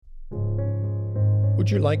Would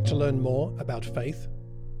you like to learn more about faith?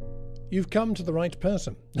 You've come to the right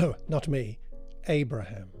person. No, not me,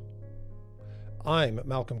 Abraham. I'm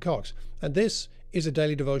Malcolm Cox, and this is a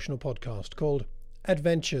daily devotional podcast called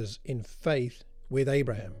Adventures in Faith with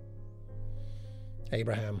Abraham.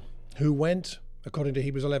 Abraham, who went, according to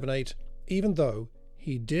Hebrews 11:8, even though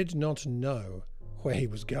he did not know where he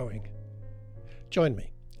was going. Join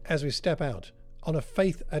me as we step out on a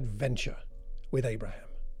faith adventure with Abraham.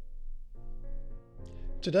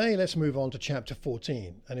 Today, let's move on to chapter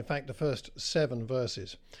 14, and in fact, the first 7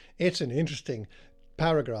 verses. It's an interesting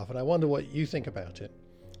paragraph, and I wonder what you think about it.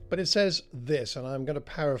 But it says this, and I'm going to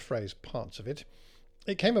paraphrase parts of it.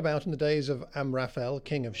 It came about in the days of Amraphel,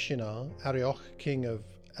 king of Shinar, Arioch, king of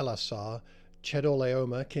Elasar,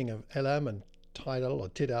 Chedorlaomer, king of Elam, and Tidal,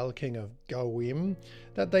 king of Goim,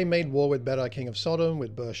 that they made war with Bera, king of Sodom,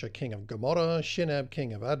 with Bersha, king of Gomorrah, Shinab,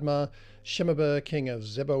 king of Admah, Shemeber, king of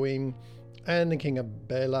Zeboim, and the king of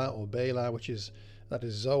Bela, that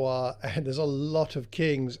is Zoar. And there's a lot of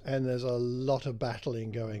kings, and there's a lot of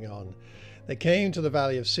battling going on. They came to the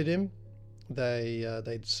valley of Siddim.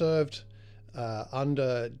 They'd served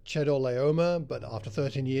under Chedorlaomer, but after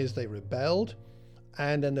 13 years they rebelled.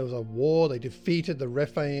 And then there was a war. They defeated the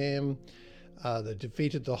Rephaim. They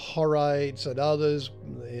defeated the Horites and others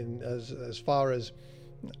as far as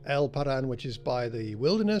El Paran, which is by the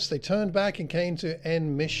wilderness. They turned back and came to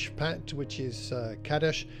En Mishpat, which is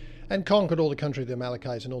Kadesh, and conquered all the country of the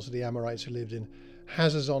Amalekites and also the Amorites who lived in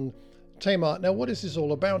Hazazon Tamar. Now, what is this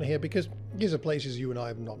all about here? Because these are places you and I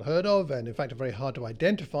have not heard of, and in fact are very hard to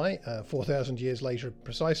identify 4,000 years later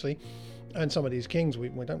precisely. And some of these kings, we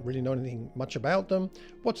don't really know anything much about them.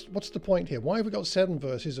 What's the point here? Why have we got 7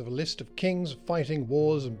 verses of a list of kings fighting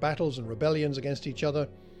wars and battles and rebellions against each other?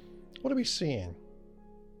 What are we seeing?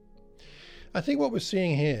 I think what we're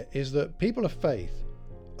seeing here is that people of faith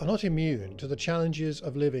are not immune to the challenges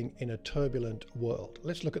of living in a turbulent world.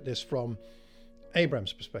 Let's look at this from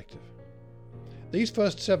Abraham's perspective. These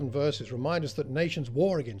first 7 verses remind us that nations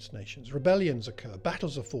war against nations, rebellions occur,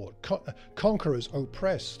 battles are fought, conquerors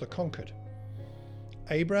oppress the conquered.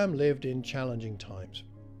 Abraham lived in challenging times.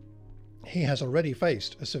 He has already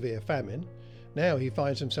faced a severe famine. Now he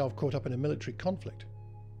finds himself caught up in a military conflict.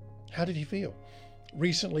 How did he feel?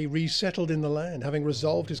 Recently resettled in the land, having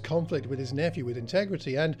resolved his conflict with his nephew with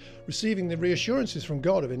integrity, and receiving the reassurances from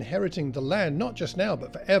God of inheriting the land, not just now,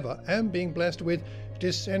 but forever, and being blessed with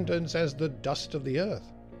descendants as the dust of the earth.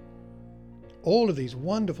 All of these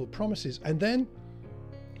wonderful promises, and then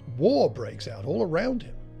war breaks out all around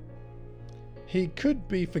him. He could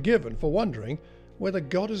be forgiven for wondering whether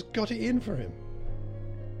God has got it in for him.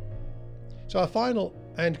 So our final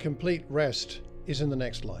and complete rest is in the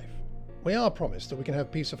next life. We are promised that we can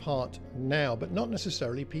have peace of heart now, but not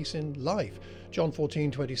necessarily peace in life. John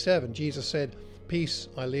 14:27, Jesus said, "Peace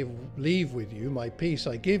I leave with you, my peace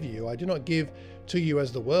I give you. I do not give to you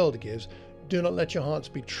as the world gives. Do not let your hearts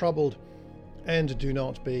be troubled, and do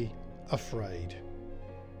not be afraid."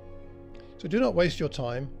 So do not waste your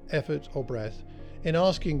time, effort, or breath in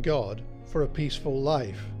asking God for a peaceful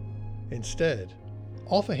life. Instead,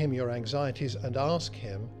 offer him your anxieties and ask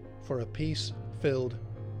him for a peace-filled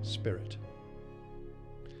spirit.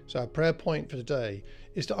 So our prayer point for today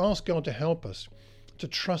is to ask God to help us to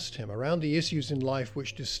trust him around the issues in life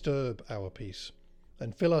which disturb our peace,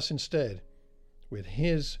 and fill us instead with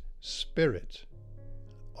his spirit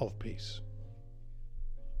of peace.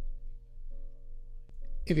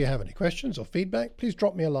 If you have any questions or feedback, please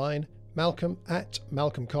drop me a line,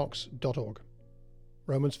 malcolm@malcolmcox.org.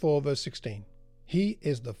 Romans 4 verse 16. He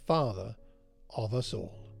is the Father of us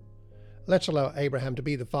all. Let's allow Abraham to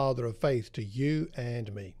be the father of faith to you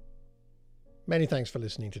and me. Many thanks for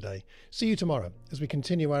listening today. See you tomorrow as we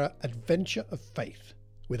continue our adventure of faith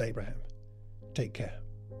with Abraham. Take care,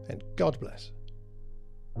 and God bless.